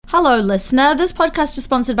Hello, listener. This podcast is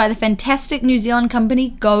sponsored by the fantastic New Zealand company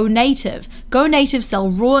Go Native. Go Native sell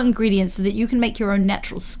raw ingredients so that you can make your own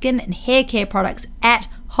natural skin and hair care products at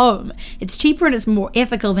home. It's cheaper and it's more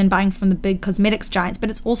ethical than buying from the big cosmetics giants, but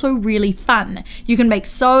it's also really fun. You can make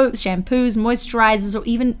soaps, shampoos, moisturizers, or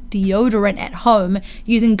even deodorant at home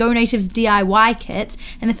using Go Native's DIY kits,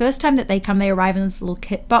 and the first time that they come, they arrive in this little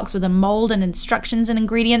kit box with a mold and instructions and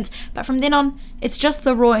ingredients, but from then on, it's just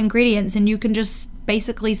the raw ingredients and you can just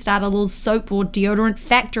basically start a little soap or deodorant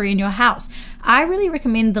factory in your house. I really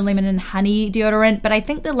recommend the lemon and honey deodorant, but I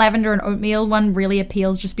think the lavender and oatmeal one really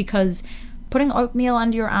appeals just because putting oatmeal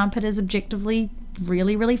under your armpit is objectively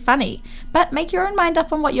really, really funny. But make your own mind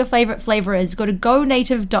up on what your favorite flavor is. Go to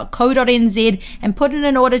gonative.co.nz and put in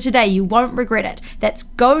an order today. You won't regret it. That's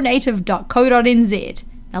gonative.co.nz.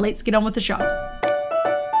 Now let's get on with the show.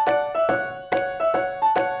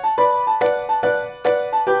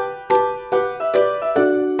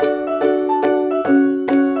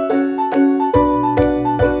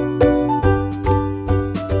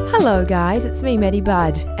 Hello guys, it's me, Maddie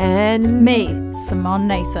Budd, and me, Simone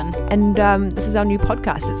Nathan. And this is our new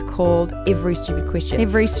podcast. It's called Every Stupid Question.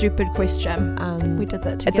 Every Stupid Question. We did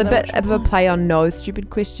that together. It's a bit of a play on no stupid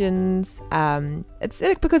questions. It's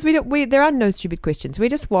because there are no stupid questions. We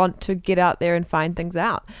just want to get out there and find things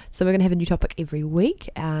out. So we're going to have a new topic every week.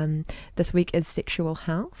 This week is sexual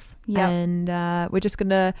health. Yep. And we're just going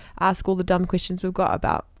to ask all the dumb questions we've got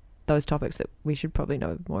about those topics that we should probably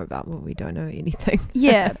know more about, but we don't know anything.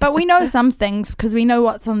 Yeah, but we know some things because we know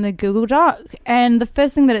what's on the Google Doc, and the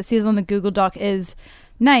first thing that it says on the Google Doc is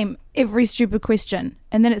name every stupid question,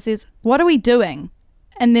 and then it says what are we doing,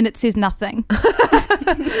 and then it says nothing.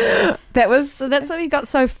 So that's what we got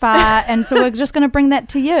so far, and so we're just going to bring that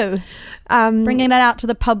to you, bringing it out to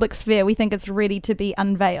the public sphere. We think it's ready to be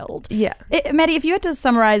unveiled. Yeah. Maddie, if you had to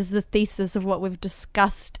summarize the thesis of what we've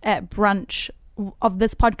discussed at brunch of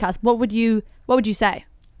this podcast, what would you say?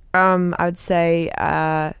 I would say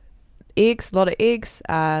eggs, a lot of eggs,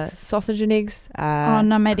 sausage and eggs.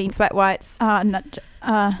 No, Maddie. Flat whites.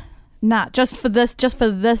 Just for this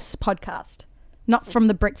podcast, not from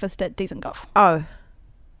the breakfast at Dizengoff.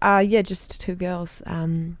 Yeah, just two girls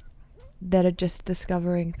that are just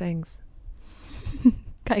discovering things.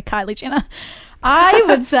 Okay, Kylie Jenner. I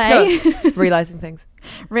would say realizing things.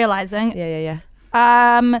 Realizing. Yeah.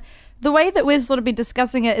 The way that we've sort of been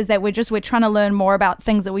discussing it is that we're trying to learn more about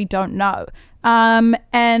things that we don't know.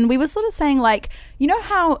 And we were sort of saying, like, you know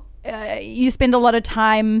how you spend a lot of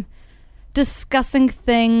time discussing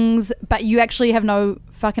things, but you actually have no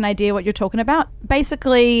fucking idea what you're talking about?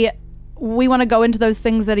 Basically, we want to go into those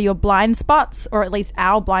things that are your blind spots, or at least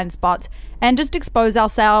our blind spots, and just expose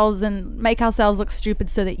ourselves and make ourselves look stupid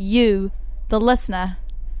so that you, the listener,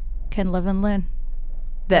 can live and learn.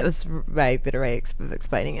 That was way better way of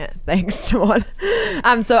explaining it. Thanks, Simone.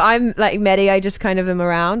 So I'm like Maddie. I just kind of am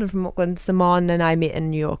around. I'm from Auckland. Simone and I met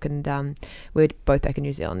in New York, and we're both back in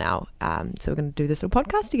New Zealand now. So we're going to do this little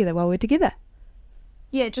podcast together while we're together.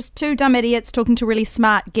 Yeah, just two dumb idiots talking to really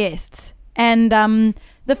smart guests. And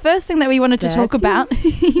the first thing that we wanted to talk about...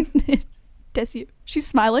 That's you. She's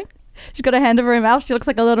smiling. She's got her hand over her mouth. She looks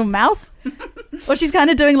like a little mouse. Or she's kind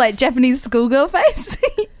of doing like Japanese schoolgirl face.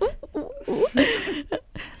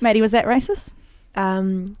 Maddie, was that racist?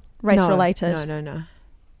 Race related? No.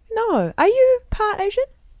 No. Are you part Asian?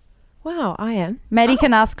 Wow, I am. Maddie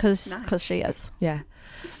can ask because she is. Yeah.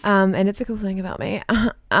 And it's a cool thing about me. Okay,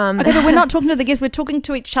 but we're not talking to the guests. We're talking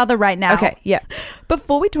to each other right now. Okay, yeah.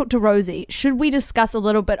 Before we talk to Rosie, should we discuss a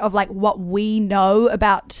little bit of like what we know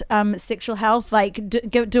about sexual health? Like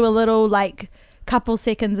do a little like couple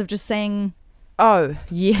seconds of just saying... Oh,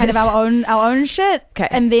 yes. Kind of our own shit. Okay.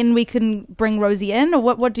 And then we can bring Rosie in, or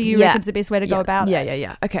what do you reckon is the best way to go about it?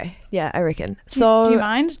 Yeah. Okay. Yeah, I reckon. Do you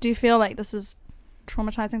mind? Do you feel like this is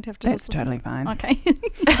traumatizing to have to That's totally fine. Okay.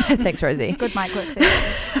 Thanks, Rosie. Good mic work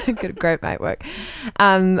there. Great mic work.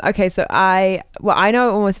 Okay, so I know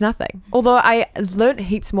almost nothing. Although I learnt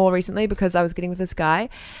heaps more recently because I was getting with this guy,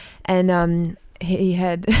 and he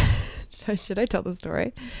had should I tell the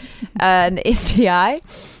story? An STI.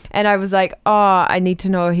 And I was like, I need to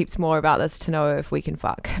know heaps more about this to know if we can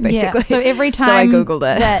fuck, basically. Yeah. So every time so I Googled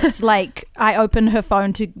it. That like I open her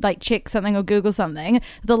phone to like check something or Google something,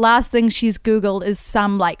 the last thing she's Googled is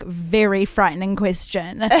some like very frightening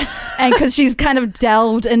question. And because she's kind of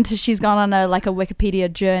delved into, she's gone on a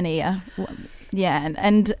Wikipedia journey. Yeah.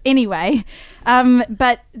 And anyway,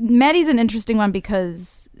 but Maddie's an interesting one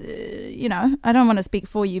because, I don't want to speak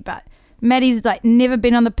for you, but Maddie's like never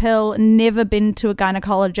been on the pill, never been to a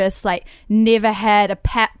gynecologist, like never had a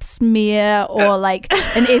pap smear or like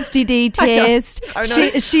an STD test.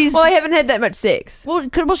 She's well, I haven't had that much sex. Well,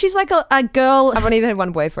 she's like a girl. I've only even had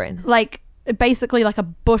one boyfriend. Like basically like a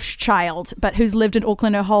bush child, but who's lived in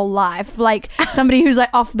Auckland her whole life. Like somebody who's like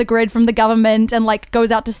off the grid from the government and like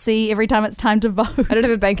goes out to sea every time it's time to vote. I don't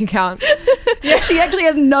have a bank account. Yeah, she actually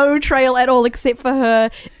has no trail at all except for her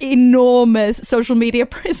enormous social media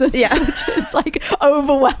presence, which is like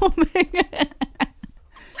overwhelming.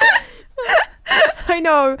 I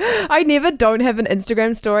know. I never don't have an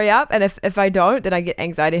Instagram story up, and if I don't, then I get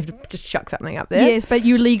anxiety. I have to just chuck something up there. Yes, but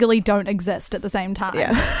you legally don't exist at the same time.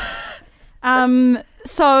 Yeah.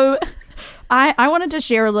 So I wanted to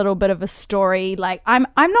share a little bit of a story. Like I'm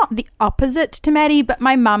not the opposite to Maddie, but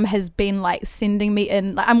my mum has been like sending me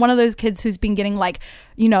in. Like, I'm one of those kids who's been getting like,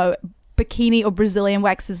 you know, bikini or Brazilian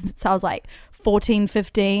waxes since I was like 14,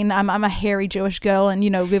 15. I'm a hairy Jewish girl, and you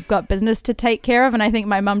know we've got business to take care of, and I think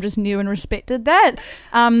my mum just knew and respected that.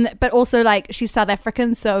 But also like she's South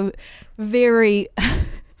African, so very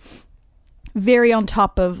very on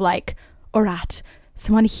top of like, all right,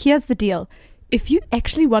 someone, here's the deal. If you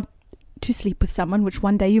actually want to sleep with someone, which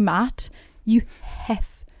one day you might, you have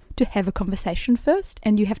to have a conversation first,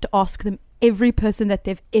 and you have to ask them every person that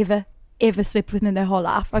they've ever slept with in their whole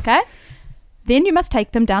life, okay? Then you must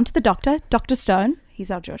take them down to the doctor, Dr. Stone.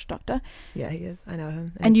 He's our Jewish doctor. Yeah, he is. I know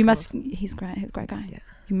him. And you must, he's great, he's a great guy. Yeah.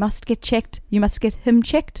 You must get checked. You must get him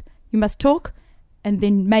checked. You must talk. And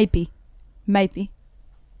then maybe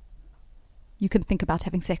you can think about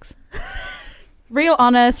having sex. Real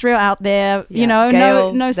honest, real out there, you know,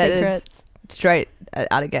 Gail, no secrets. Straight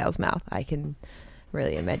out of Gail's mouth. I can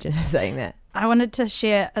really imagine her saying that. I wanted to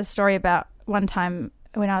share a story about one time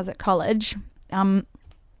when I was at college.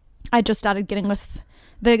 I just started getting with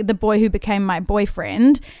the boy who became my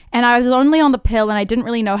boyfriend, and I was only on the pill and I didn't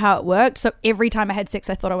really know how it worked. So every time I had sex,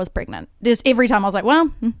 I thought I was pregnant. Just every time I was like,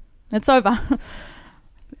 well, it's over.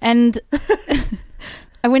 And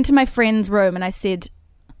I went to my friend's room and I said,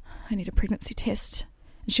 I need a pregnancy test.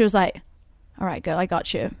 And she was like, all right, girl, I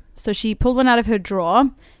got you. So she pulled one out of her drawer.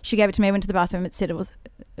 She gave it to me. I went to the bathroom. It said it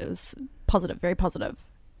was positive, very positive.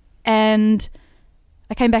 And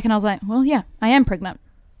I came back and I was like, well, yeah, I am pregnant.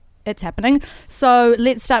 It's happening. So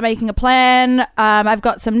let's start making a plan. I've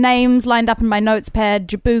got some names lined up in my notes pad.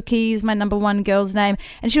 Jabuki's my number one girl's name.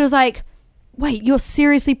 And she was like, wait, you're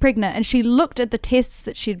seriously pregnant? And she looked at the tests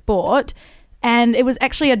that she'd bought, and it was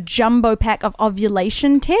actually a jumbo pack of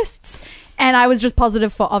ovulation tests. And I was just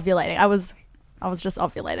positive for ovulating. I was just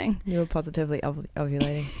ovulating. You were positively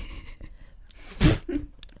ovulating.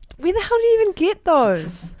 Where the hell do you even get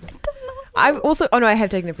those? I don't know. I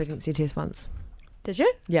have taken a pregnancy test once. Did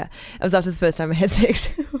you? Yeah. It was after the first time I had sex.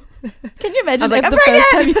 Can you imagine like, if the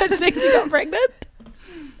first time you had sex you got pregnant?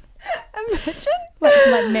 Imagine.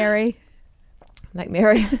 Like Mary. Like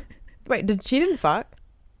Mary. Wait, she didn't fuck?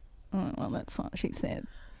 Oh, well, that's what she said.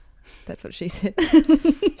 That's what she said.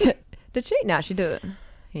 Did she? No, she did it.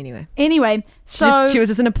 Anyway, so she was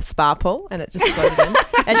just in a spa pool and it just floated in.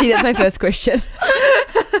 Actually, that's my first question.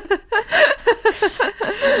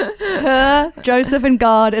 Her, Joseph and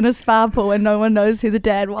God in a spa pool and no one knows who the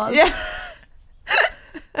dad was. Yeah.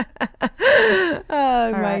 Oh,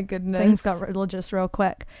 all my right, goodness. Things got religious real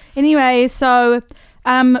quick. Anyway, so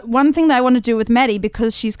one thing that I want to do with Maddie,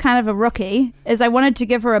 because she's kind of a rookie, is I wanted to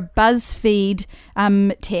give her a BuzzFeed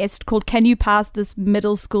test called Can You Pass This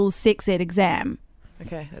Middle School Sex Ed Exam?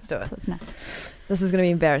 Okay, let's do it. So This is going to be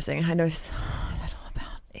embarrassing. I know so little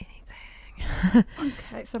about anything.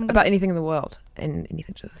 Okay, so about anything in the world and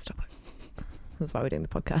anything to this topic. That's why we're doing the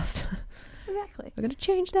podcast. Exactly. We're going to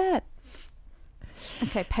change that.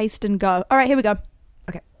 Okay, paste and go. All right, here we go.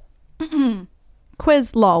 Okay.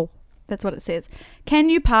 Quiz lol. That's what it says. Can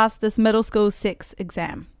you pass this middle school sex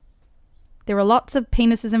exam? There are lots of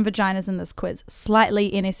penises and vaginas in this quiz.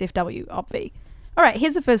 Slightly NSFW, obvi. All right,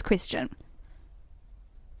 here's the first question.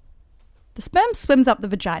 The sperm swims up the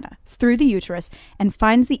vagina, through the uterus, and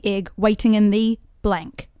finds the egg waiting in the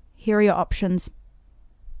blank. Here are your options.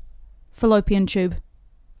 Fallopian tube,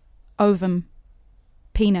 ovum,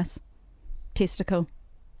 penis, testicle,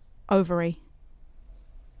 ovary.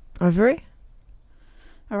 Ovary?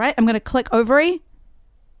 All right, I'm going to click ovary.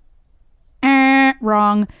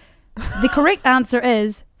 Wrong. The correct answer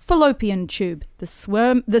is fallopian tube. The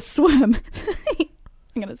sperm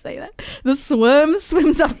I'm going to say that. The sperm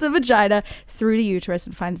swims up the vagina through the uterus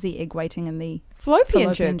and finds the egg waiting in the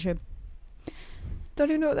fallopian tube. Don't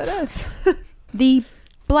even know what that is. The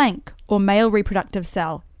blank, or male reproductive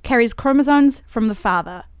cell, carries chromosomes from the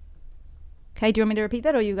father. Okay, do you want me to repeat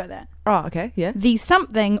that or you got that? Oh, okay. Yeah. The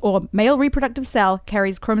something or male reproductive cell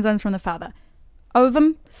carries chromosomes from the father.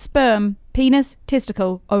 Ovum, sperm, penis,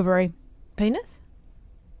 testicle, ovary. Penis?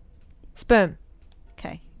 Sperm.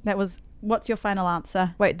 Okay, that was, what's your final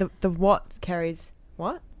answer? Wait, the what carries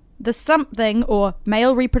what? The something or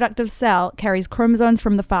male reproductive cell carries chromosomes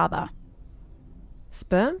from the father.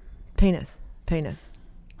 Sperm? Penis.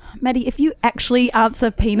 Maddie, if you actually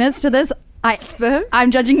answer penis to this, Sperm? I'm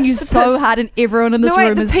judging you so hard, and everyone in this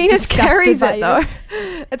room the is penis disgusted carries by it you.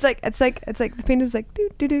 though. It's like the penis is like do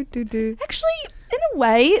do do do do. Actually, in a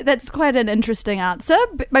way, that's quite an interesting answer.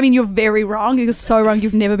 I mean, you're very wrong. You're so wrong.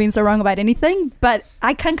 You've never been so wrong about anything. But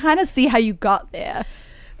I can kind of see how you got there.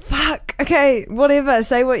 Fuck. Okay, whatever.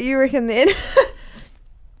 Say what you reckon then.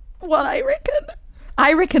 What I reckon?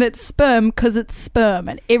 I reckon it's sperm because it's sperm,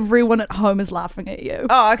 and everyone at home is laughing at you.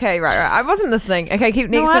 Oh, okay, right. I wasn't listening. Okay, keep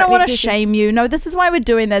next. No, I don't want to question. shame you. No, this is why we're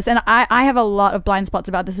doing this, and I have a lot of blind spots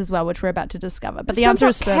about this as well, which we're about to discover. But the answer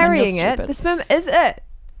is sperm. Carrying and you're it. stupid. The sperm is it.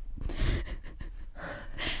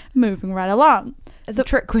 Moving right along. It's a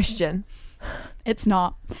trick question. It's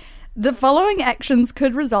not. The following actions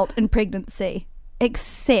could result in pregnancy,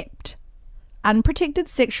 except unprotected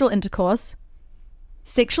sexual intercourse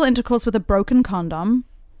with a broken condom,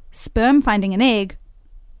 sperm finding an egg,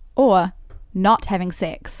 or not having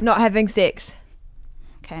sex. Not having sex.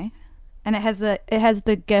 Okay. And it has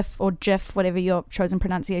the gif or gif, whatever your chosen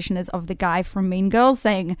pronunciation is, of the guy from Mean Girls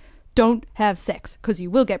saying, "Don't have sex because you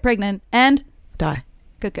will get pregnant and Die.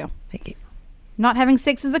 Good girl." Thank you. Not having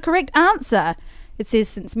sex is the correct answer. It says,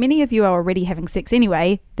 since many of you are already having sex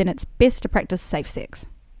anyway, then it's best to practice safe sex.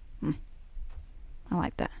 I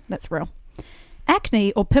like that. That's real.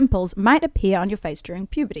 Acne or pimples might appear on your face during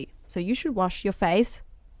puberty, so you should wash your face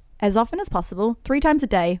as often as possible, 3 times a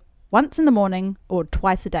day, once in the morning or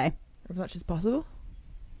twice a day. As much as possible.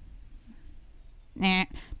 Nah,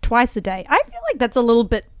 twice a day. I feel like that's a little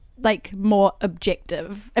bit like more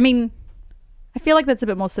objective. I mean, I feel like that's a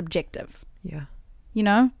bit more subjective. Yeah. You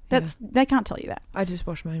know, they can't tell you that. I just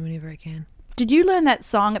wash mine whenever I can. Did you learn that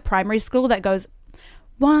song at primary school that goes,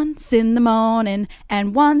 once in the morning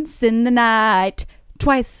and once in the night,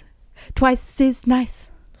 twice is nice?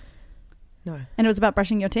 No. And it was about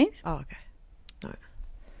brushing your teeth? Oh, okay. No.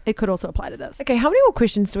 It could also apply to this. Okay, how many more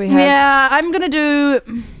questions do we have? Yeah, I'm going to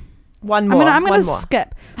do... One more. I'm One going to more.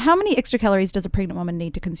 skip. How many extra calories does a pregnant woman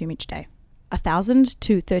need to consume each day? 1,000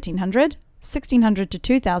 to 1,300, 1,600 to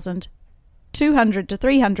 2,000, 200 to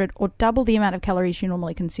 300, or double the amount of calories she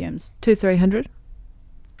normally consumes? 200-300.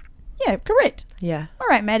 Yeah, correct. Yeah. All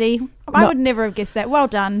right, Maddie. I would never have guessed that. Well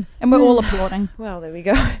done. And we're all applauding. Well, there we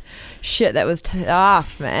go. Shit, that was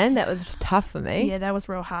tough, man. That was tough for me. Yeah, that was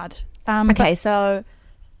real hard. Okay, so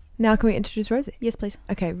now can we introduce Rosie? Yes, please.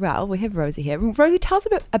 Okay, Raoul, we have Rosie here. Rosie, tell us a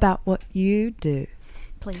bit about what you do.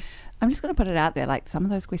 Please. I'm just going to put it out there, like some of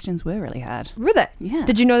those questions were really hard. Were they? Yeah.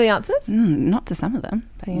 Did you know the answers? Not to some of them,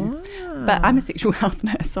 but yeah. But I'm a sexual health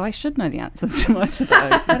nurse, so I should know the answers to most of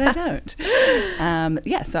those, but I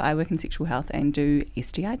don't. So I work in sexual health and do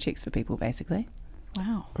STI checks for people, basically.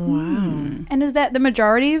 Wow. Wow. And is that the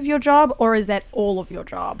majority of your job, or is that all of your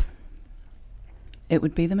job? It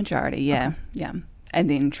would be the majority, yeah. Okay. Yeah. And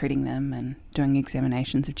then treating them and doing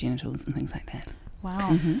examinations of genitals and things like that.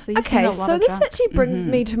 Wow. So Okay, so this actually brings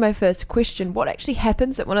me to my first question. What actually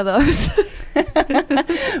happens at one of those?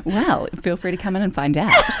 Well, feel free to come in and find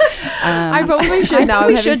out. I probably should now.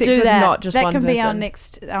 we I'm having should sex do with that. Not just that one can be our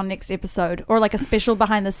person. next episode, or like a special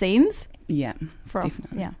behind the scenes. Yeah, For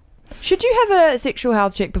definitely. Yeah. Should you have a sexual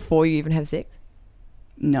health check before you even have sex?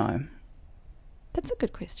 No. That's a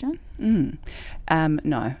good question.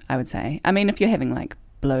 No, I would say. I mean, if you're having like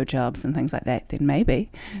blowjobs and things like that, then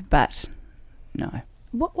maybe. But no.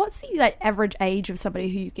 What's the average age of somebody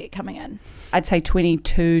who you get coming in? I'd say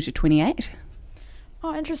 22 to 28.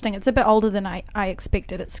 Oh, interesting. It's a bit older than I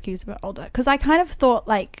expected. It skews a bit older. Because I kind of thought,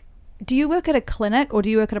 do you work at a clinic or do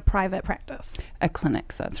you work at a private practice? A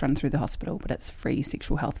clinic, so it's run through the hospital, but it's free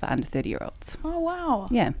sexual health for under 30-year-olds. Oh, wow.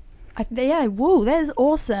 Yeah. Whoa, that is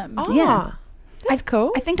awesome. Oh, Yeah. that's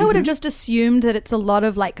cool. I think I would have just assumed that it's a lot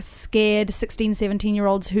of scared 16,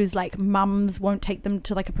 17-year-olds whose mums won't take them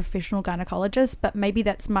to a professional gynecologist, but maybe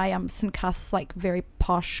that's my St. Cuth's very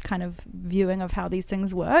posh kind of viewing of how these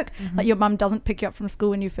things work. Your mum doesn't pick you up from school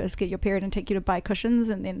when you first get your period and take you to buy cushions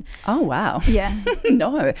and then... Oh, wow. Yeah.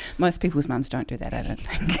 No, most people's mums don't do that, I don't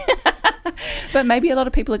think. But maybe a lot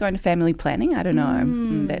of people are going to family planning. I don't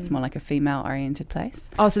know. That's more like a female-oriented place.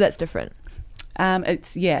 Oh, so that's different. So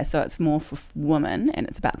it's more for women and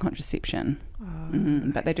it's about contraception.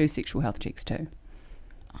 But they do sexual health checks too.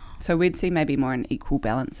 So we'd see maybe more an equal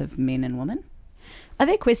balance of men and women. are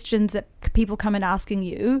there questions that people come in asking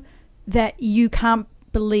you that you can't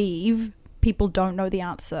believe people don't know the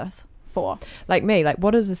answers for? Like me, like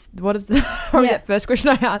what is this? What is the probably that first question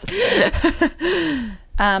I asked?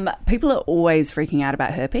 People are always freaking out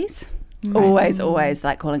about herpes. Always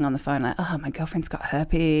like calling on the phone like, oh, my girlfriend's got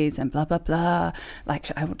herpes and blah, blah, blah.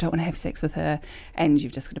 Like, I don't want to have sex with her. And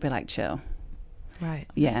you've just got to be like, chill. Right.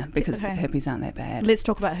 Yeah, because herpes aren't that bad. Let's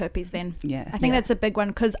talk about herpes then. Yeah. I think that's a big one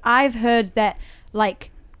because I've heard that,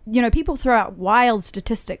 like, you know, people throw out wild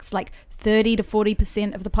statistics like 30 to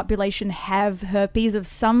 40% of the population have herpes of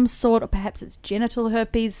some sort, or perhaps it's genital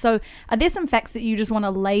herpes. So are there some facts that you just want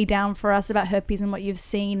to lay down for us about herpes and what you've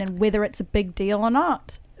seen and whether it's a big deal or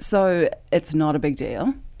not? So it's not a big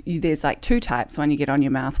deal. There's like 2 types. One you get on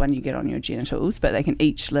your mouth, one you get on your genitals, but they can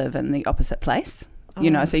each live in the opposite place. You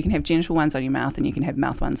know, so you can have genital ones on your mouth and you can have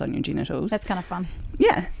mouth ones on your genitals. That's kind of fun.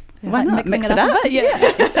 Yeah. Why not? Mix it up.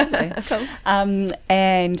 Yeah, exactly. Cool.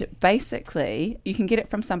 And basically, you can get it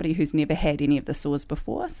from somebody who's never had any of the sores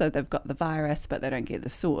before. So they've got the virus, but they don't get the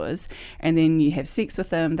sores. And then you have sex with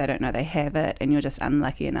them. They don't know they have it. And you're just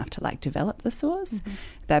unlucky enough to like develop the sores. Mm-hmm.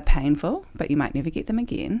 They're painful, but you might never get them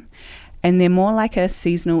again. And they're more like a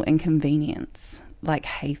seasonal inconvenience, like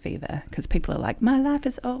hay fever, because people are like, my life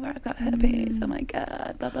is over, I've got herpes, oh my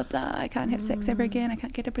God, blah, blah, blah, I can't have sex ever again, I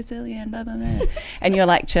can't get a Brazilian, blah, blah, blah. And you're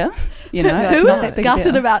like, chill, you know. Who is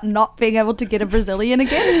gutted about not being able to get a Brazilian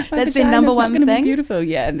again? That's their number one thing. Beautiful,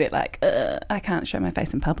 yeah, and they're like, I can't show my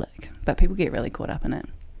face in public. But people get really caught up in it.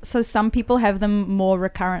 So some people have them more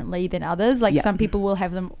recurrently than others. Like some people will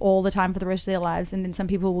have them all the time for the rest of their lives, and then some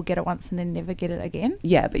people will get it once and then never get it again.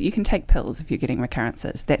 Yeah, but you can take pills if you're getting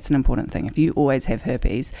recurrences. That's an important thing. If you always have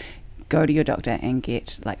herpes, go to your doctor and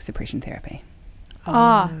get like suppression therapy.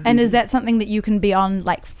 And is that something that you can be on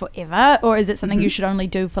like forever, or is it something you should only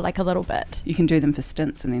do for like a little bit? You can do them for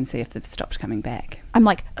stints and then see if they've stopped coming back. I'm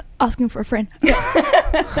like asking for a friend.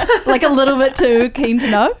 Like a little bit too keen to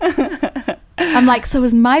know. I'm like, so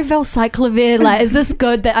is my Valcyclovir, like, is this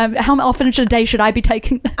good? That how often a day should I be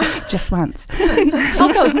taking this? Just once.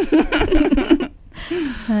 Oh, good.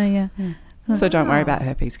 Yeah. So don't worry about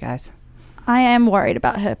herpes, guys. I am worried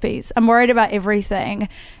about herpes. I'm worried about everything.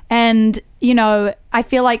 And, you know, I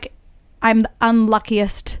feel like I'm the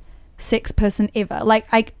unluckiest sex person ever. Like,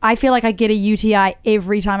 I feel like I get a UTI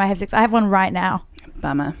every time I have sex. I have one right now.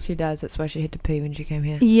 Bummer. She does. That's why she had to pee when she came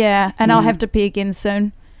here. Yeah, and I'll have to pee again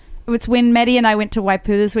soon. It's when Maddie and I went to Waipu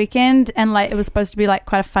this weekend, and like it was supposed to be like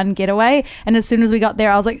quite a fun getaway. And as soon as we got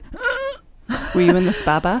there, I was like, were you in the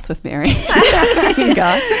spa bath with Mary?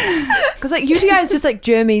 Because like UTI is just like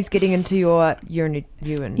germs getting into your urine.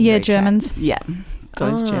 Yeah, Germans. Yeah.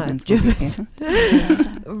 Those Germans.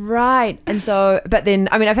 Right. And so, but then,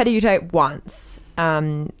 I mean, I've had a UTI once,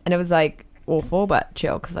 and it was like awful, but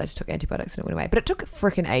chill because I just took antibiotics and it went away. But it took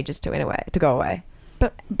freaking ages to go away.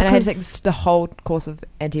 And I had to take the whole course of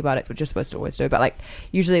antibiotics, which you're supposed to always do. But like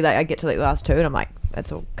usually, like I get to like the last 2, and I'm like,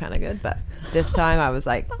 that's all kind of good. But this time, I was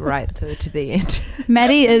like right to the end.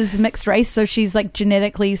 Maddie is mixed race, so she's like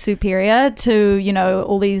genetically superior to, you know,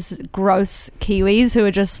 all these gross Kiwis who are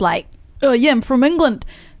just like, oh yeah, I'm from England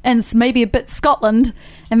and maybe a bit Scotland.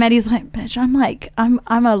 And Maddie's like, bitch,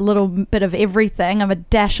 I'm a little bit of everything. I'm a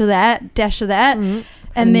dash of that. Mm-hmm.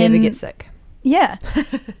 And then never get sick. Yeah,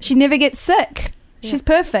 she never gets sick. She's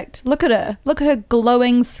perfect. Look at her. Look at her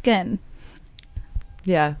glowing skin.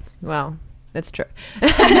 Yeah, well, that's true.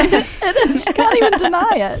 It is. You can't even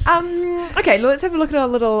deny it. Okay, let's have a look at our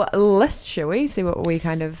little list, shall we? See what we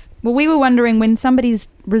kind of... Well, we were wondering when somebody's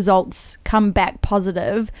results come back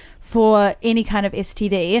positive for any kind of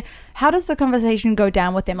STD, how does the conversation go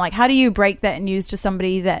down with them? Like, how do you break that news to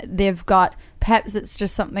somebody that they've got, perhaps it's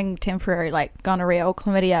just something temporary like gonorrhea or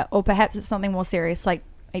chlamydia, or perhaps it's something more serious like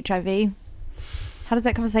HIV? How does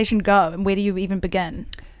that conversation go, and where do you even begin?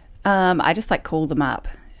 I just like call them up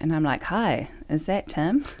and I'm like, hi, is that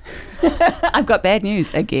Tim? I've got bad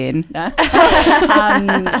news again. And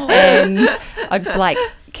I just be like,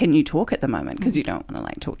 can you talk at the moment? Because you don't want to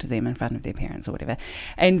like talk to them in front of their parents or whatever.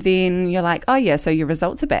 And then you're like, oh yeah, so your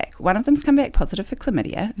results are back. One of them's come back positive for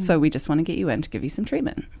chlamydia. So we just want to get you in to give you some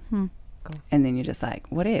treatment. Cool. And then you're just like,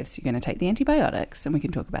 what ifs? You're going to take the antibiotics and we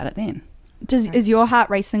can talk about it then. Is your heart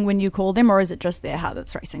racing when you call them, or is it just their heart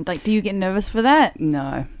that's racing? Like, do you get nervous for that?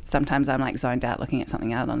 No. Sometimes I'm like zoned out looking at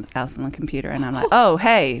something else on the computer and I'm like, oh,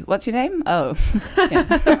 hey, what's your name? Oh.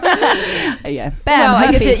 Yeah. Yeah. Bam. Well,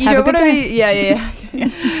 I guess you don't want to be... Yeah.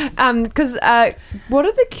 Because what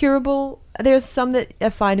are the curable... There's some that are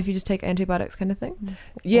fine if you just take antibiotics kind of thing?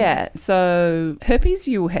 Yeah. So herpes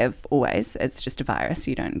you'll have always. It's just a virus.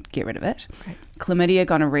 You don't get rid of it. Right. Chlamydia,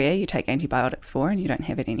 gonorrhea, you take antibiotics for and you don't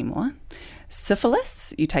have it anymore.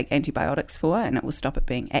 Syphilis, you take antibiotics for, and it will stop it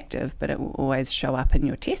being active, but it will always show up in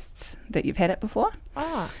your tests that you've had it before.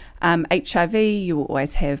 HIV you will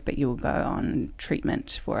always have, but you will go on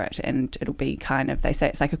treatment for it, and it'll be kind of, they say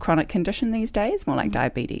it's like a chronic condition these days, more like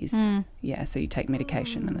diabetes. Yeah, so you take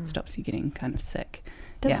medication and it stops you getting kind of sick.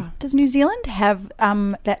 Does New Zealand have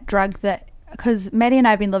that drug that, because Maddie and I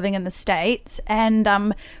have been living in the States, and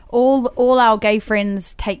all our gay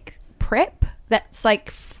friends take PrEP. That's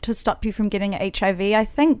like to stop you from getting HIV, I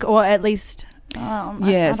think, or at least...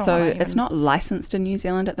 so it's not licensed in New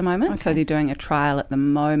Zealand at the moment. So they're doing a trial at the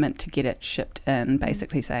moment to get it shipped in,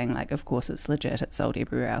 basically saying, like, of course it's legit, it's sold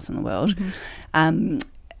everywhere else in the world.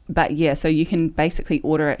 But yeah, so you can basically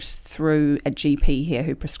order it through a GP here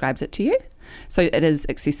who prescribes it to you. So it is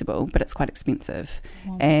accessible, but it's quite expensive.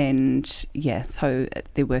 And yeah, so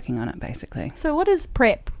they're working on it basically. So what is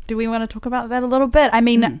PrEP? Do we want to talk about that a little bit? I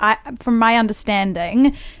mean, from my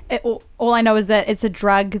understanding, all I know is that it's a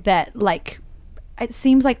drug that, like, it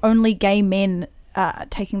seems like only gay men are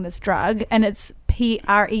taking this drug, and it's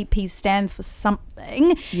PrEP stands for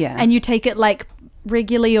something. Yeah. And you take it like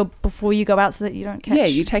regularly or before you go out so that you don't catch... Yeah,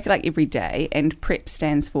 you take it like every day, and PrEP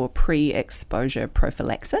stands for pre-exposure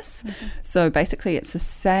prophylaxis. So basically it's the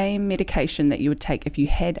same medication that you would take if you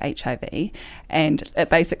had HIV, and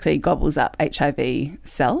it basically gobbles up HIV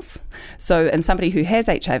cells. So in somebody who has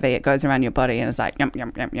HIV, it goes around your body and is like yum,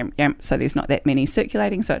 yum, yum, yum, yum. So there's not that many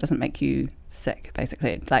circulating, so it doesn't make you sick,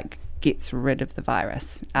 basically. It like gets rid of the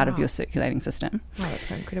virus out of your circulating system. Oh, that's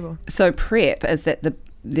quite incredible. So PrEP is that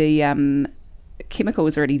the chemical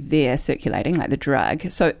is already there circulating, like the drug.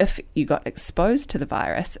 So if you got exposed to the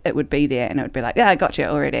virus, it would be there and it would be like, yeah, I got you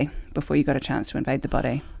already, before you got a chance to invade the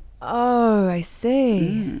body. Oh, I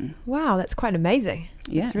see. Wow, that's quite amazing.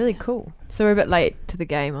 Yeah. It's really cool. So we're a bit late to the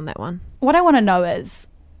game on that one. What I want to know is,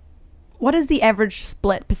 what is the average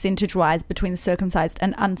split percentage-wise between circumcised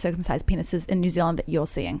and uncircumcised penises in New Zealand that you're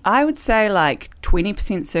seeing? I would say like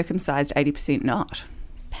 20% circumcised, 80% not.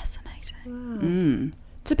 Fascinating. Wow.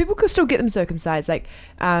 So people could still get them circumcised, like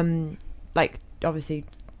obviously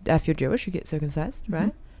if you're Jewish, you get circumcised,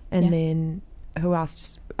 right? And then who else?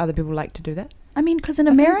 Just other people like to do that? I mean, because in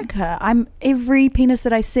America, every penis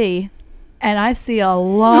that I see, and I see a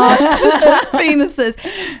lot of penises,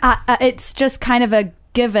 it's just kind of a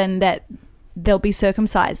given that they'll be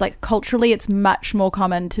circumcised. Like culturally, it's much more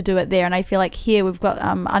common to do it there, and I feel like here we've got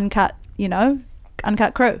uncut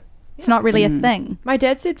crew. It's not really a thing. My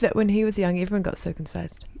dad said that when he was young, everyone got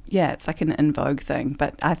circumcised. Yeah, it's like an in vogue thing,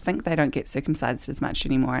 but I think they don't get circumcised as much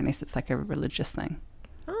anymore unless it's like a religious thing.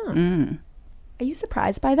 Are you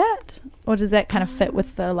surprised by that? Or does that kind of fit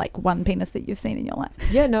with the like one penis that you've seen in your life?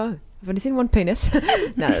 Yeah, no. I've only seen one penis.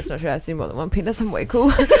 No, that's not true. I've seen more than one penis. I'm way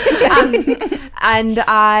cool. And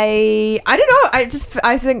I don't know.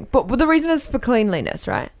 I think, but the reason is for cleanliness,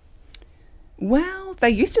 right? Well, they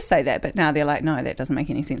used to say that, but now they're like, no, that doesn't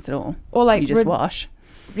make any sense at all. Or like you just wash.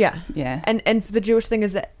 Yeah. Yeah. And for the Jewish thing,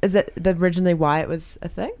 is it originally why it was a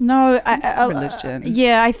thing? No, it's religion.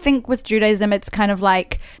 Yeah, I think with Judaism, it's kind of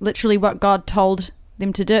like literally what God told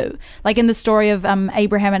them to do. Like in the story of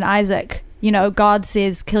Abraham and Isaac, you know, God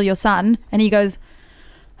says, kill your son. And he goes,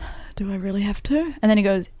 do I really have to? And then he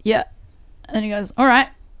goes, yeah. And then he goes, all right.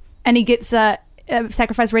 And he gets a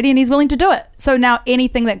sacrifice ready and he's willing to do it. So now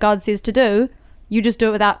anything that God says to do, you just do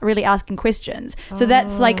it without really asking questions. So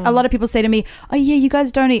that's like, a lot of people say to me, oh yeah, you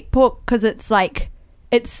guys don't eat pork because it's like,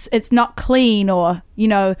 it's not clean, or, you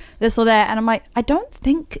know, this or that. And I'm like, I don't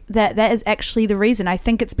think that is actually the reason. I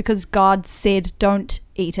think it's because God said don't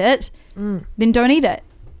eat it, then don't eat it.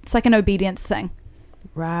 It's like an obedience thing.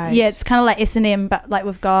 Right. Yeah, it's kind of like S&M, but like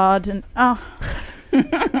with God. And I'm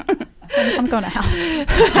going to hell.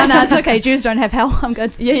 Oh, no, it's okay. Jews don't have hell. I'm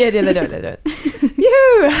good. Yeah, they don't.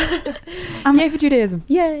 Yoo-hoo! Yay for Judaism.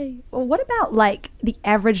 Yay. Well, what about like the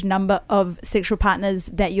average number of sexual partners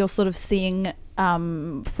that you're sort of seeing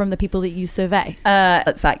from the people that you survey?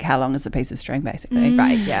 It's like how long is a piece of string, basically.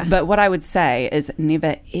 Right, yeah. But what I would say is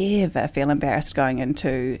never, ever feel embarrassed going in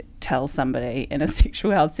to tell somebody in a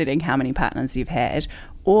sexual health setting how many partners you've had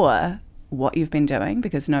or what you've been doing,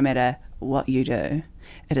 because no matter what you do,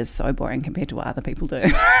 it is so boring compared to what other people do.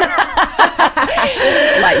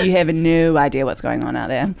 Like you have no idea what's going on out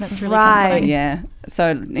there. That's really comforting. Yeah. So,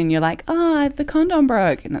 and you're like, oh, the condom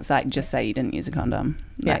broke. And it's like, just say you didn't use a condom.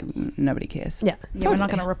 Yeah. Like, nobody cares. Yeah. We're not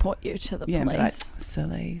going to report you to the police. Like,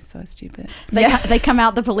 silly, so stupid. They come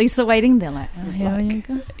out, the police are waiting. They're like, oh, here you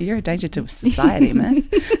go. You're a danger to society, miss.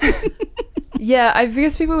 Yeah, I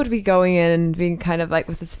guess people would be going in and being kind of like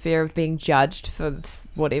with this fear of being judged for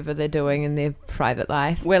whatever they're doing in their private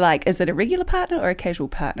life. We're like, is it a regular partner or a casual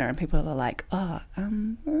partner? And people are like,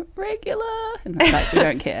 regular. And it's like, we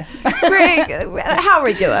don't care. How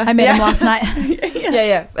regular? I met him last night.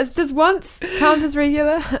 Yeah. Does once count as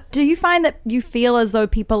regular? Do you find that you feel as though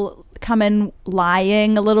people come in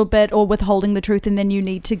lying a little bit or withholding the truth and then you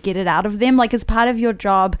need to get it out of them? Like, as part of your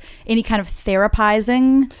job, any kind of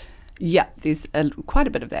therapizing? Yeah, there's quite a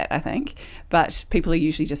bit of that, I think. But people are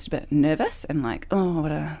usually just a bit nervous and like,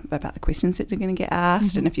 what about the questions that they're going to get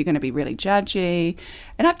asked, and if you're going to be really judgy.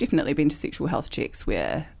 And I've definitely been to sexual health checks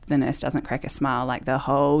where the nurse doesn't crack a smile like the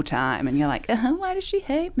whole time, and you're like, why does she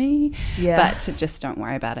hate me? Yeah. But just don't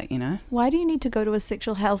worry about it, you know. Why do you need to go to a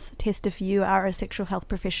sexual health test if you are a sexual health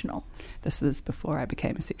professional? This was before I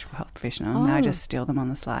became a sexual health professional. Oh. Now I just steal them on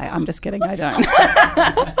the sly. I'm just kidding, I don't.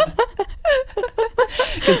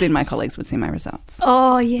 Because then my colleagues would see my results.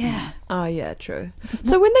 Oh, yeah. Oh, yeah, true.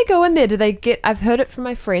 So when they go in there, do they get, I've heard it from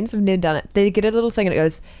my friends who've never done it, they get a little thing and it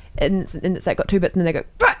goes, and it's like got two bits and then they go,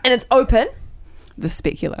 and it's open. The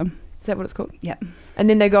speculum. Is that what it's called? Yeah. And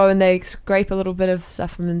then they go and they scrape a little bit of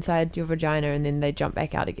stuff from inside your vagina and then they jump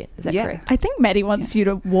back out again. Is that correct? I think Maddie wants you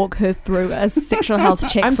to walk her through a sexual health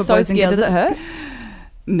check I'm for so boys and scared. girls. Does it hurt?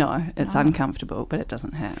 No, it's uncomfortable, but it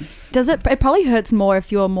doesn't hurt. Does it? It probably hurts more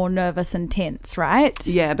if you're more nervous and tense, right?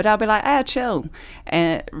 Yeah, but I'll be like, chill.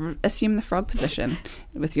 And assume the frog position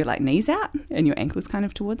with your like knees out and your ankles kind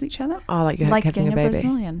of towards each other. Oh, like you're Like having getting a a baby.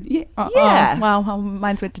 Brazilian. Yeah. Oh, wow,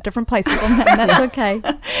 mine's went to different places on that, and that's okay.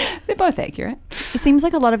 They're both accurate. It seems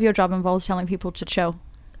like a lot of your job involves telling people to chill.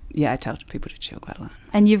 Yeah, I tell people to chill quite a lot.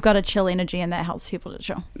 And you've got a chill energy, and that helps people to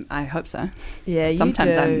chill. I hope so. Yeah, you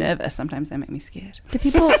Sometimes do. I'm nervous. Sometimes they make me scared.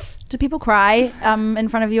 Do people cry in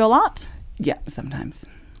front of you a lot? Yeah, sometimes.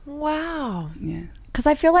 Wow. Yeah. Because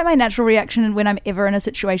I feel like my natural reaction when I'm ever in a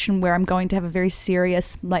situation where I'm going to have a very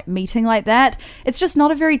serious like meeting like that, it's just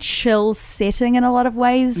not a very chill setting in a lot of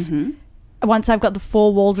ways. Mm-hmm. Once I've got the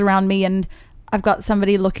four walls around me and I've got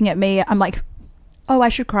somebody looking at me, I'm like, oh, I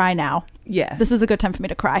should cry now. Yeah. This is a good time for me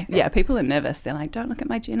to cry. Yeah, people are nervous. They're like, don't look at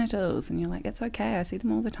my genitals. And you're like, it's okay. I see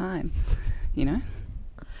them all the time. You know?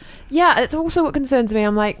 Yeah, it's also what concerns me.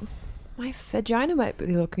 I'm like, my vagina might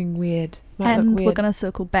be looking weird. Might And look weird. we're going to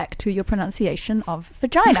circle back to your pronunciation of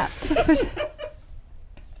vagina.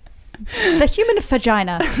 The human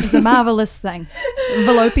vagina is a marvelous thing.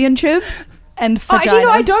 Fallopian tubes and vaginas. Oh, actually,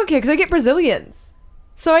 no, I don't care because I get Brazilians.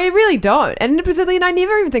 So I really don't. And in a Brazilian, I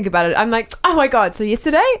never even think about it. I'm like, oh my God, so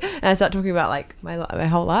yesterday? And I start talking about like my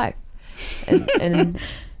whole life. And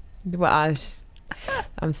well,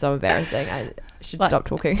 I'm so embarrassing. I should stop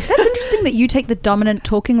talking. That's interesting that you take the dominant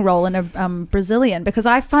talking role in a Brazilian, because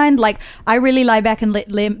I find like I really lie back and let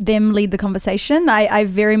them lead the conversation. I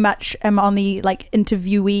very much am on the like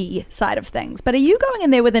interviewee side of things. But are you going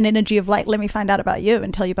in there with an energy of like, let me find out about you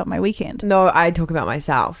and tell you about my weekend? No, I talk about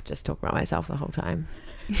myself. Just talk about myself the whole time.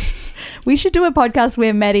 We should do a podcast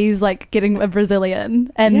where Maddie's like getting a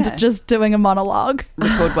Brazilian and Yeah. just doing a monologue.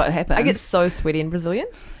 Record what happened. I get so sweaty in Brazilian.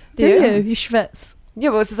 Do you? You schwitz.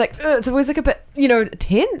 Yeah, well, it's just like it's always like a bit,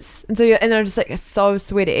 tense, and and I'm just like so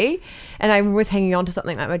sweaty, and I'm always hanging on to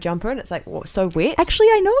something like my jumper, and it's like so wet. Actually,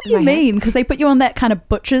 I know what you My hand. mean, because they put you on that kind of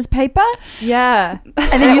butcher's paper, Yeah,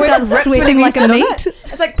 and then you start sweating like a meat.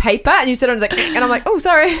 It's like paper, and you sit on it, it's like, and I'm like, oh,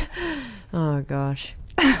 sorry. Oh gosh,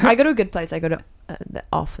 I go to a good place. I go to the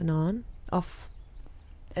Off in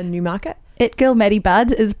Newmarket. It Girl Maddie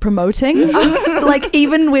Bud is promoting, like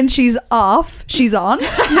even when she's off, she's on.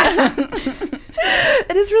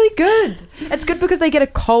 It is really good. It's good because they get a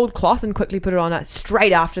cold cloth and quickly put it on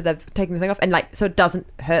straight after they've taken the thing off, and like so it doesn't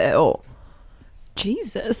hurt at all.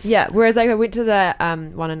 Jesus. Yeah. Whereas like, I went to the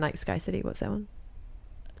one in like Sky City. What's that one?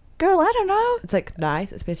 Girl, I don't know. It's like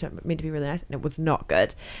nice. It's meant to be really nice, and it was not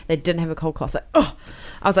good. They didn't have a cold cloth. Like, I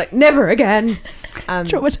was like, never again.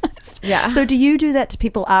 Traumatized. Yeah. So do you do that to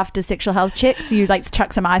people after sexual health checks? You like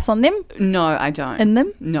chuck some ice on them, No, I don't. in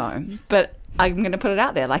them? No. But I'm going to put it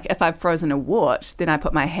out there. Like, if I've frozen a wart, then I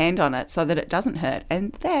put my hand on it so that it doesn't hurt.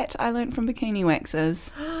 And that I learned from bikini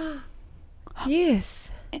waxers. Yes.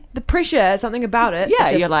 The pressure, something about it. Yeah,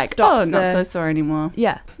 just you're like, stops not so sore anymore.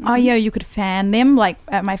 Yeah. Oh yeah, you could fan them like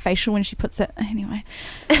at my facial when she puts it. Anyway,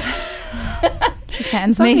 she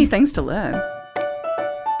fans So many me. things to learn.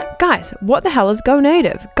 Guys, what the hell is Go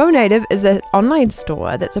Native? Go Native is an online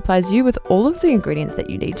store that supplies you with all of the ingredients that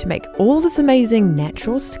you need to make all this amazing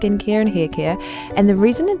natural skincare and hair care. And the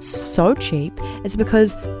reason it's so cheap is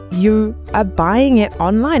because you are buying it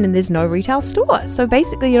online and there's no retail store. So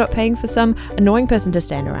basically you're not paying for some annoying person to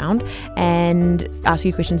stand around and ask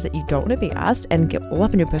you questions that you don't want to be asked and get all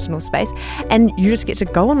up in your personal space. And you just get to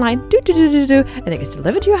go online, and it gets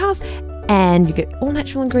delivered to your house. And you get all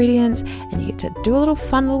natural ingredients and you get to do a little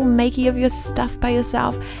fun little makey of your stuff by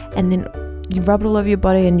yourself, and then you rub it all over your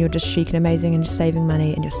body and you're just chic and amazing and you're saving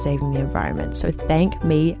money and you're saving the environment. So thank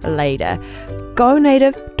me later.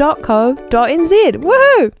 GoNative.co.nz.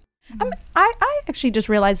 Woohoo! I actually just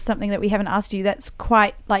realized something that we haven't asked you that's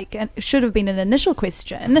quite like should have been an initial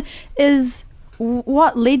question is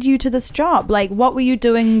what led you to this job? Like, what were you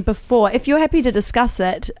doing before? If you're happy to discuss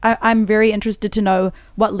it, I'm very interested to know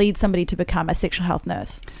what leads somebody to become a sexual health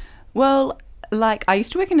nurse. Well, like I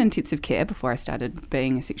used to work in intensive care before I started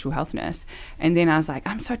being a sexual health nurse. And then I was like,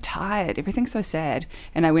 I'm so tired. Everything's so sad.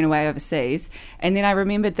 And I went away overseas. And then I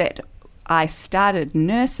remembered that I started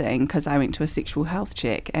nursing because I went to a sexual health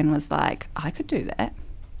check and was like, I could do that.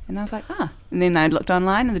 And I was like, And then I looked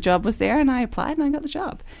online and the job was there and I applied and I got the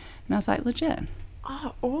job. And I was like, legit.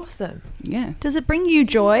 Oh, awesome. Yeah. Does it bring you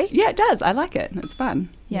joy? Yeah, it does. I like it. It's fun.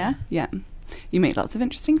 Yeah. Yeah. You meet lots of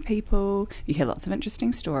interesting people. You hear lots of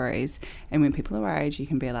interesting stories. And when people are our age, you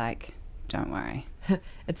can be like, don't worry.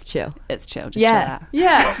 It's chill. It's chill. Just chill out.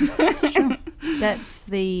 Yeah. That's true. That's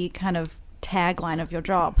the kind of tagline of your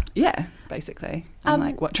job. Yeah, basically. I'm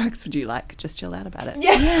like, what drugs would you like? Just chill out about it.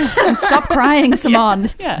 Yeah. And stop crying, Simone.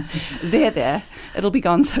 Yeah. There. It'll be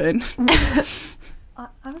gone soon.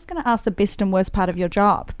 I was going to ask the best and worst part of your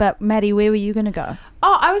job, but Maddie, where were you going to go?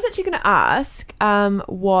 Oh, I was actually going to ask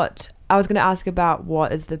what is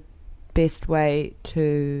the best way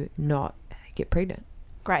to not get pregnant.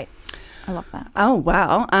 Great. I love that. Oh,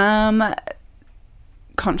 wow.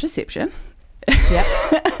 Contraception. Yep.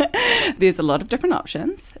 There's a lot of different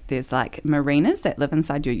options. There's like marinas that live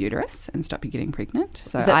inside your uterus and stop you getting pregnant.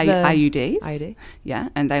 So IUDs. IUD. Yeah,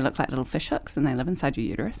 and they look like little fish hooks and they live inside your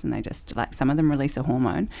uterus and they just like some of them release a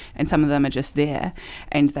hormone and some of them are just there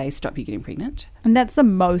and they stop you getting pregnant. And that's the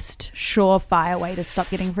most surefire way to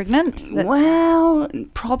stop getting pregnant? Well,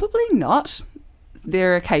 probably not.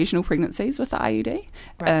 There are occasional pregnancies with the IUD,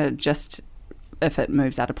 right. just if it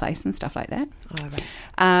moves out of place and stuff like that. Oh, right.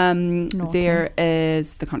 There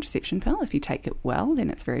is the contraception pill. If you take it well, then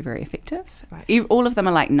it's very, very effective. Right. All of them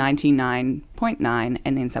are like 99.9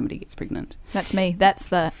 and then somebody gets pregnant. That's me.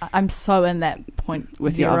 I'm so in that point.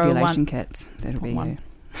 With your ovulation kits. That'll be you.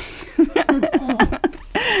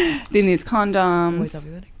 Then there's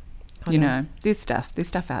condoms. You know, there's stuff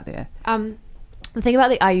out there. The thing about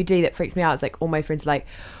the IUD that freaks me out is like all my friends are like,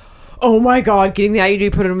 oh my God, getting the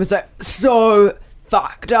IUD put in was like so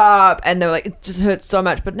fucked up. And they were like, it just hurts so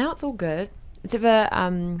much. But now it's all good. It's ever,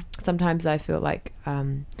 sometimes I feel like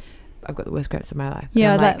I've got the worst cramps of my life.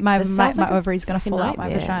 Yeah, that like, my ovary's going to fall out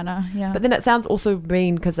my vagina. Yeah. But then it sounds also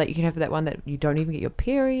mean because like you can have that one that you don't even get your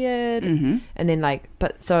period. Mm-hmm. And then like,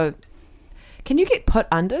 but so... Can you get put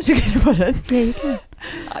under to get it put in? Yeah, you can.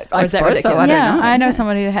 I suppose so. I don't know. I know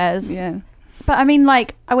someone who has. Yeah. But I mean,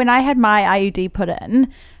 like, when I had my IUD put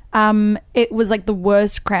in, it was like the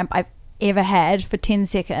worst cramp I've ever had for 10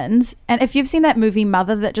 seconds. And if you've seen that movie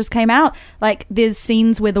Mother that just came out, like there's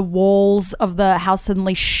scenes where the walls of the house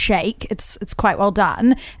suddenly shake. It's quite well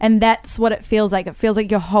done. And that's what it feels like. It feels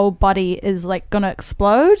like your whole body is like going to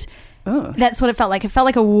explode. Oh. That's what it felt like. It felt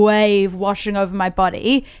like a wave washing over my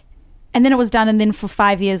body. And then it was done. And then for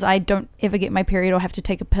 5 years, I don't ever get my period or have to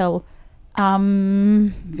take a pill.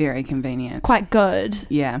 Very convenient. Quite good.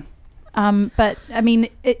 Yeah. But I mean,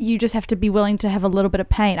 you just have to be willing to have a little bit of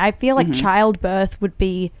pain. I feel like childbirth would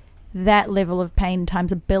be that level of pain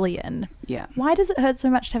times 1 billion. Yeah. Why does it hurt so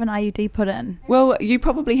much to have an IUD put in? Well, you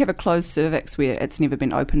probably have a closed cervix where it's never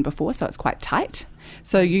been opened before, so it's quite tight.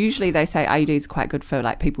 So usually they say IUDs are quite good for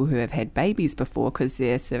like people who have had babies before because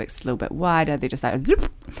their cervix is a little bit wider. They're just like,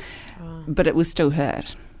 but it will still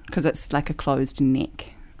hurt because it's like a closed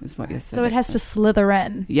neck is what you're saying. So it has to slither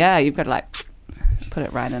in. Yeah, you've got to like put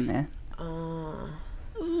it right in there.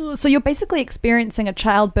 So you're basically experiencing a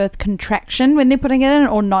childbirth contraction when they're putting it in,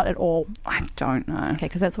 or not at all? I don't know. Okay,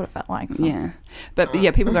 because that's what it felt like. So. Yeah. But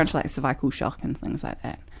yeah, people go into like cervical shock and things like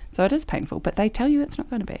that. So it is painful, but they tell you it's not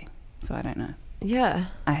going to be. So I don't know. Yeah.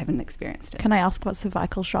 I haven't experienced it. Can I ask what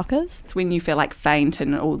cervical shock is? It's when you feel like faint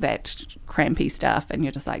and all that crampy stuff and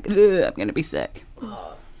you're just like, I'm going to be sick.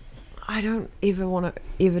 I don't ever want to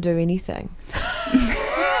ever do anything.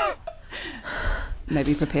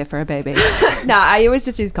 Maybe prepare for a baby. No, I always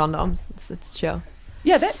just use condoms. It's chill.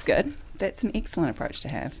 Yeah, that's good. That's an excellent approach to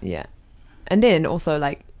have. Yeah. And then also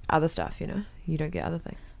like other stuff, you know, you don't get other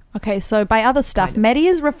things. Okay, so by other stuff, Kind of. Maddie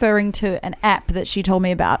is referring to an app that she told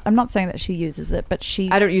me about. I'm not saying that she uses it, but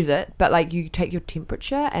I don't use it, but like you take your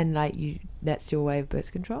temperature and like that's your way of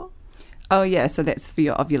birth control. Oh, yeah, so that's for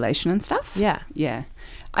your ovulation and stuff? Yeah. Yeah.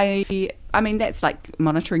 I mean, that's like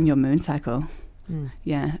monitoring your moon cycle.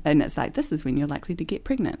 Yeah, and it's like, this is when you're likely to get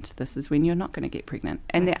pregnant. This is when you're not going to get pregnant.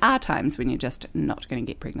 And there are times when you're just not going to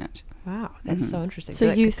get pregnant. Wow, that's so interesting. So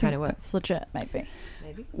that you could think kind of work. that's legit, maybe?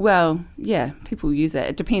 Well, yeah, people use it.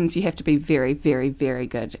 It depends. You have to be very, very, very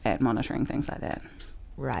good at monitoring things like that.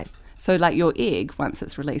 Right. So like your egg, once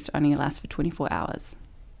it's released, only lasts for 24 hours.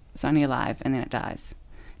 It's only alive and then it dies.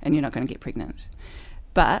 And you're not going to get pregnant.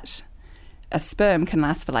 But a sperm can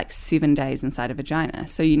last for like 7 days inside a vagina.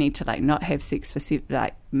 So you need to like not have sex for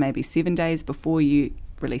like maybe 7 days before you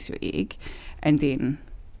release your egg. And then,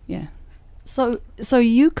 yeah. So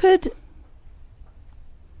you could...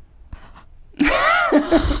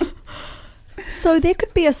 So there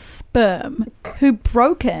could be a sperm who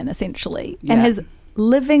broke in, essentially, and Yeah. is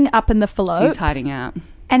living up in the fallopian. He's hiding out.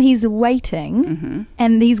 And he's waiting,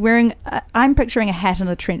 and he's wearing, I'm picturing a hat and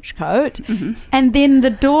a trench coat, and then the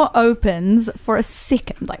door opens for a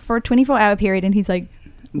second, like for a 24-hour period, and he's like,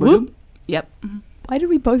 whoop. Yep. Why did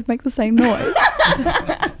we both make the same noise?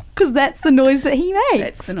 Because that's the noise that he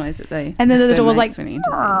makes. That's the noise that they... And then the sperm door was makes like, when he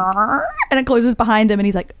enters in. and it closes behind him, and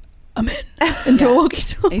he's like, I'm in. Into a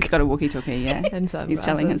walkie-talkie. He's got a walkie-talkie, yeah. And He's telling his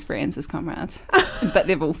sunglasses. friends, his comrades. But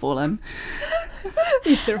they've all fallen.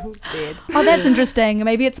 They're all dead. Oh, that's interesting.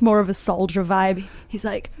 Maybe it's more of a soldier vibe. He's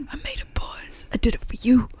like, I made it, boys. I did it for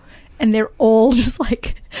you. And they're all just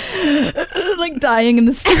like dying in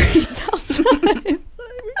the streets outside.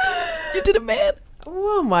 You did it, man.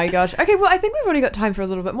 Oh my gosh. Okay, well, I think we've only got time for a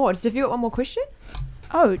little bit more. Just have you got one more question?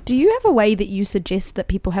 Oh, do you have a way that you suggest that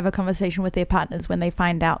people have a conversation with their partners when they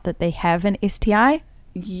find out that they have an STI?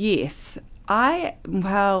 Yes. I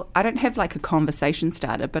don't have like a conversation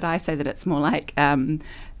starter, but I say that it's more like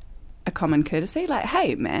a common courtesy. Like,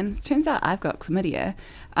 hey, man, it turns out I've got chlamydia,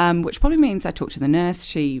 which probably means I talked to the nurse.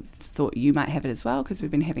 She thought you might have it as well because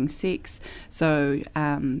we've been having sex. So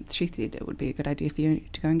she said it would be a good idea for you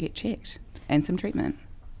to go and get checked and some treatment.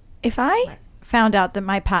 If I found out that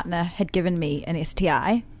my partner had given me an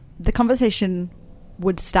STI, the conversation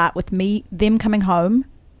would start with them coming home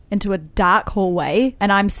into a dark hallway,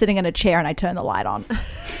 and I'm sitting in a chair and I turn the light on.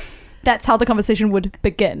 That's how the conversation would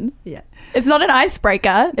begin. Yeah. It's not an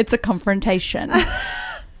icebreaker, it's a confrontation.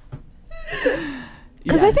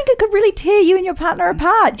 Because I think it could really tear you and your partner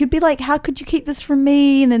apart. You'd be like, how could you keep this from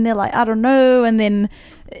me? And then they're like, I don't know. And then...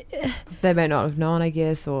 They may not have known, I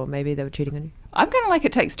guess, or maybe they were cheating on you. I'm kind of like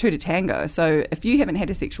it takes two to tango. So if you haven't had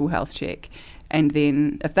a sexual health check, and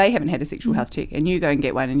then if they haven't had a sexual health check and you go and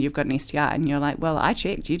get one and you've got an STI and you're like, well, I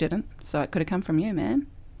checked, you didn't. So it could have come from you, man.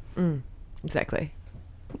 Exactly.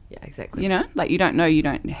 Yeah, exactly. You know, like you don't know you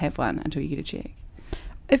don't have one until you get a check.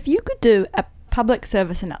 If you could do a public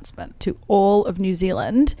service announcement to all of New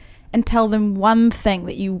Zealand and tell them one thing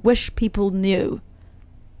that you wish people knew,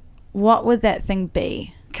 what would that thing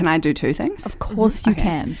be? Can I do two things? Of course you Okay.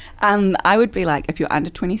 can. I would be like, if you're under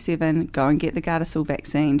 27, go and get the Gardasil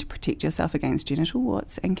vaccine to protect yourself against genital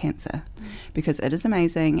warts and cancer, because it is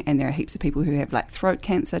amazing. And there are heaps of people who have like throat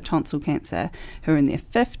cancer, tonsil cancer, who are in their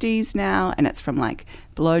 50s now, and it's from like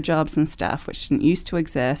blowjobs and stuff, which didn't used to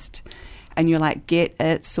exist. And you're like, get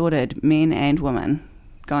it sorted, men and women.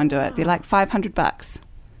 Go and do it. They're like $500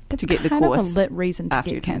 That's to get the kind course. of a lit reason to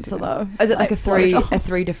after get you're cancer, 27. though. Is it like a three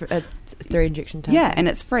blowjobs. three injection time? Yeah, and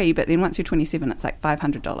it's free, but then once you're 27, it's like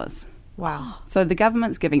 $500. Wow. So the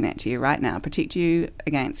government's giving that to you right now, protect you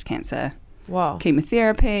against cancer. Wow.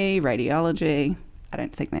 Chemotherapy, radiology. I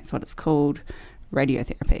don't think that's what it's called.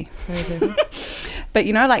 Radiotherapy. But,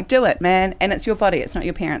 you know, like, do it, man. And it's your body. It's not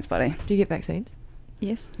your parents' body. Do you get vaccines?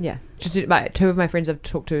 Yes. Yeah. Just like two of my friends I've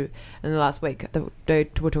talked to in the last week, they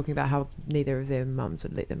were talking about how neither of their mums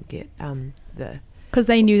would let them get the... Because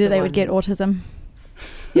they knew What's that the they would one? get autism.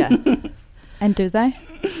 Yeah. And do they?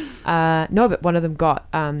 No, but one of them got...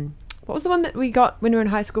 what was the one that we got when we were in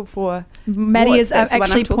high school for... Maddie is That's the one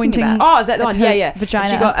actually I'm talking pointing... about. Oh, is that the at one? her Yeah. Vagina.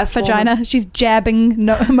 She got a form vagina. She's jabbing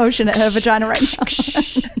emotion at her vagina right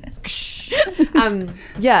now.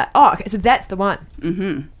 Yeah. Oh, okay. So that's the one.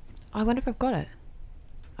 Mm-hmm. I wonder if I've got it.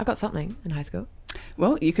 I got something in high school.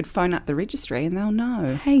 Well, you could phone up the registry and they'll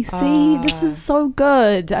know. Hey, see, this is so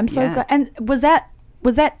good. I'm so Yeah. good. And was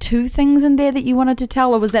that two things in there that you wanted to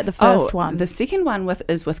tell, or was that the first one? The second one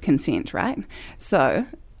is with consent, right? So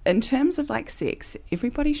in terms of like sex,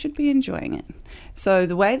 everybody should be enjoying it. So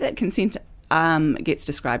the way that consent gets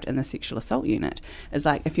described in the sexual assault unit is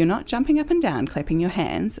like if you're not jumping up and down, clapping your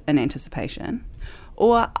hands in anticipation,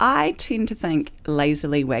 or I tend to think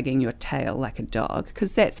lazily wagging your tail like a dog,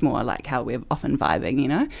 because that's more like how we're often vibing, you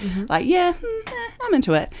know? Like, I'm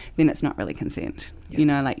into it. Then it's not really consent. Yeah. You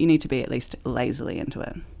know, like you need to be at least lazily into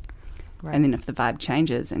it. Right. And then if the vibe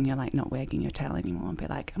changes and you're like not wagging your tail anymore, and be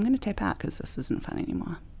like, I'm going to tap out because this isn't fun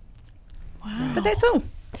anymore. Wow. But that's all.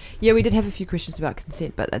 Yeah, we did have a few questions about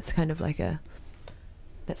consent, but that's kind of like that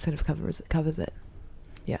sort of covers it.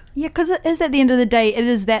 Yeah. Yeah, because it is at the end of the day, it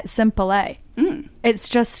is that simple, eh? Mm. It's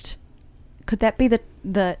just, could that be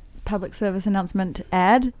the public service announcement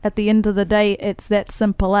ad? At the end of the day, it's that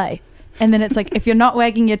simple, eh? And then it's like, if you're not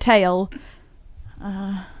wagging your tail,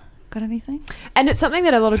 got anything? And it's something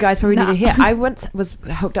that a lot of guys probably Nah. need to hear. I once was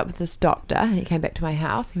hooked up with this doctor, and he came back to my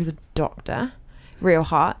house. He was a doctor, real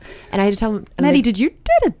hot, and I had to tell him, Maddie, did you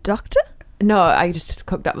date a doctor? No, I just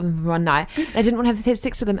cooked up with him for one night. And I didn't want to have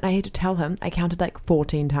sex with him, and I had to tell him. I counted like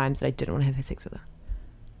 14 times that I didn't want to have sex with him.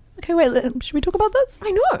 Okay, wait, should we talk about this? I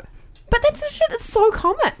know, but that's the shit that's so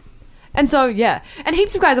common. And so, yeah. And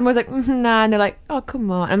heaps of guys, I'm always like, nah. And they're like, oh,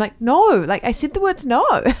 come on. I'm like, no. Like, I said the words no.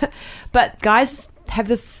 But guys have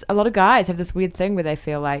this, a lot of guys have this weird thing where they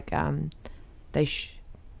feel like they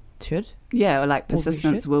should. Yeah, or like Or we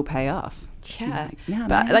persistence should. will pay off. Yeah. Like, no,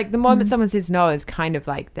 But man. like the moment someone says no is kind of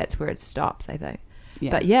like, that's where it stops, I think.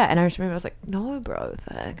 Yeah. But yeah, and I just remember I was like, no, bro,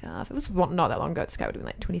 fuck off. It was not that long ago. This guy would have been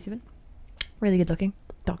like 27. Really good looking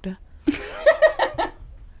doctor.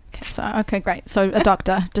 Okay, great. So a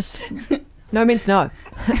doctor, just No means no.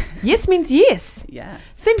 Yes means yes. Yeah.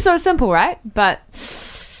 Seems so simple, right? But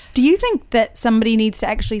do you think that somebody needs to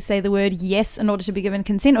actually say the word yes in order to be given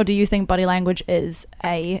consent, or do you think body language is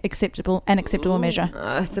an acceptable measure?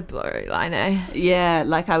 it's a blurry line, eh? Yeah,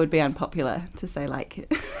 like I would be unpopular to say like,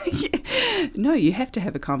 no, you have to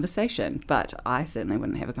have a conversation. But I certainly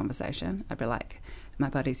wouldn't have a conversation. I'd be like, my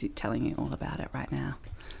body's telling you all about it right now.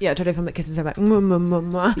 Yeah, totally. If I'm like kissing, I'm like,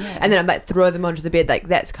 mwah. Yeah. And then I'm like, throw them onto the bed. Like,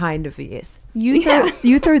 that's kind of a yes. You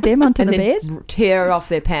throw them onto And the then bed? tear off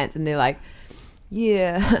their pants, and they're like,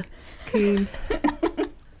 yeah, keen.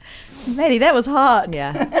 Maddie, that was hard.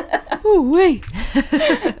 Yeah. Ooh, wait.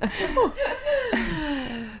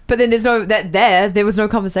 But then there was no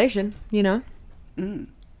conversation, you know? It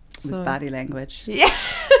was So- body language. Yeah.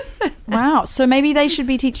 Wow. So maybe they should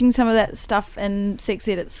be teaching some of that stuff in sex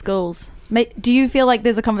ed at schools. Do you feel like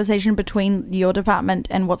there's a conversation between your department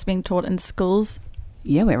and what's being taught in schools?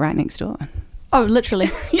 Yeah, we're right next door. Oh,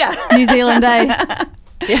 literally. Yeah. New Zealand, eh?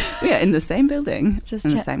 Yeah. We are in the same building, Just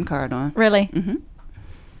in the chat- same corridor. Really? Mm-hmm.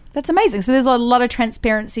 That's amazing. So there's a lot of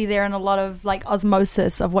transparency there and a lot of like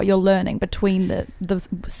osmosis of what you're learning between the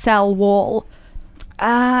cell wall.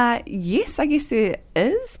 Yes, I guess there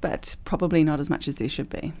is, but probably not as much as there should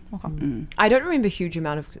be. Okay. Mm. I don't remember a huge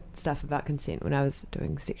amount of stuff about consent when I was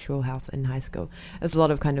doing sexual health in high school. It was a lot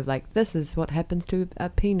of kind of like, this is what happens to a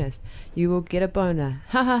penis. You will get a boner.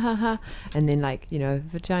 Ha ha ha ha. And then like, you know,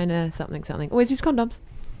 vagina, something. Always use condoms.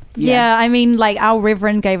 Yeah, I mean, like our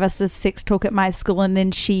reverend gave us this sex talk at my school, and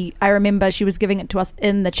then I remember she was giving it to us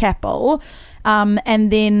in the chapel,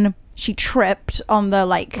 and then she tripped on the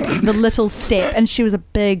little step, and she was a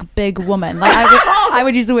big woman. Like I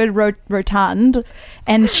would use the word rotund,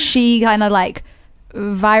 and she kind of like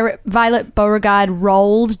Violet Beauregard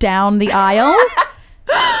rolled down the aisle.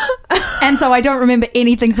 And so I don't remember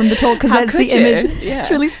anything from the talk because How that's the could you? image Yeah.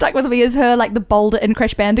 that's really stuck with me, is her like the boulder in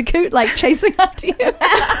Crash Bandicoot, like chasing after you.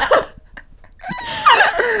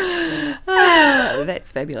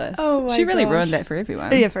 That's fabulous. Oh my she really gosh. ruined that for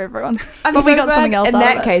everyone. Yeah, for everyone. I'm But we so got glad something else in out of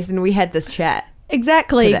that it. case, and we had this chat.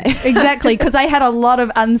 Exactly, Today. exactly. Because I had a lot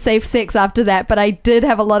of unsafe sex after that, but I did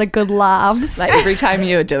have a lot of good laughs. Like every time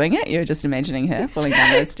you were doing it, you were just imagining her falling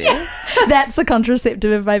down those stairs. That's a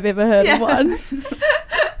contraceptive if I've ever heard of one.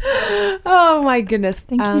 Oh my goodness.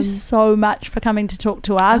 Thank you so much for coming to talk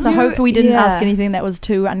to us. I You- hope we didn't yeah. ask anything that was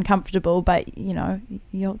too uncomfortable, but you know,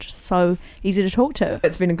 you're just so easy to talk to.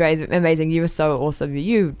 It's been great, amazing. You were so awesome.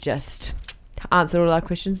 You just answered all our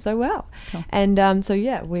questions so well. Cool. And so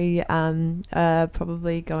yeah, we are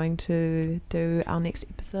probably going to do our next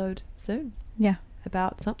episode soon. Yeah.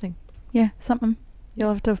 About something. Yeah, something.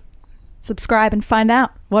 You'll have to subscribe and find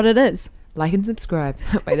out what it is. Like and subscribe.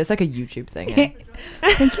 Wait, that's like a YouTube thing. Eh?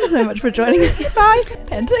 Thank you so much for joining me. Bye.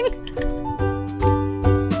 Panting.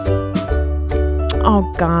 Oh,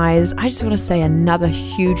 guys, I just want to say another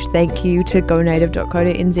huge thank you to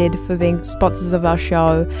gonative.co.nz for being sponsors of our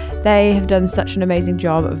show. They have done such an amazing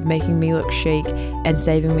job of making me look chic and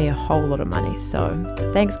saving me a whole lot of money. So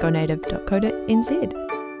thanks, gonative.co.nz.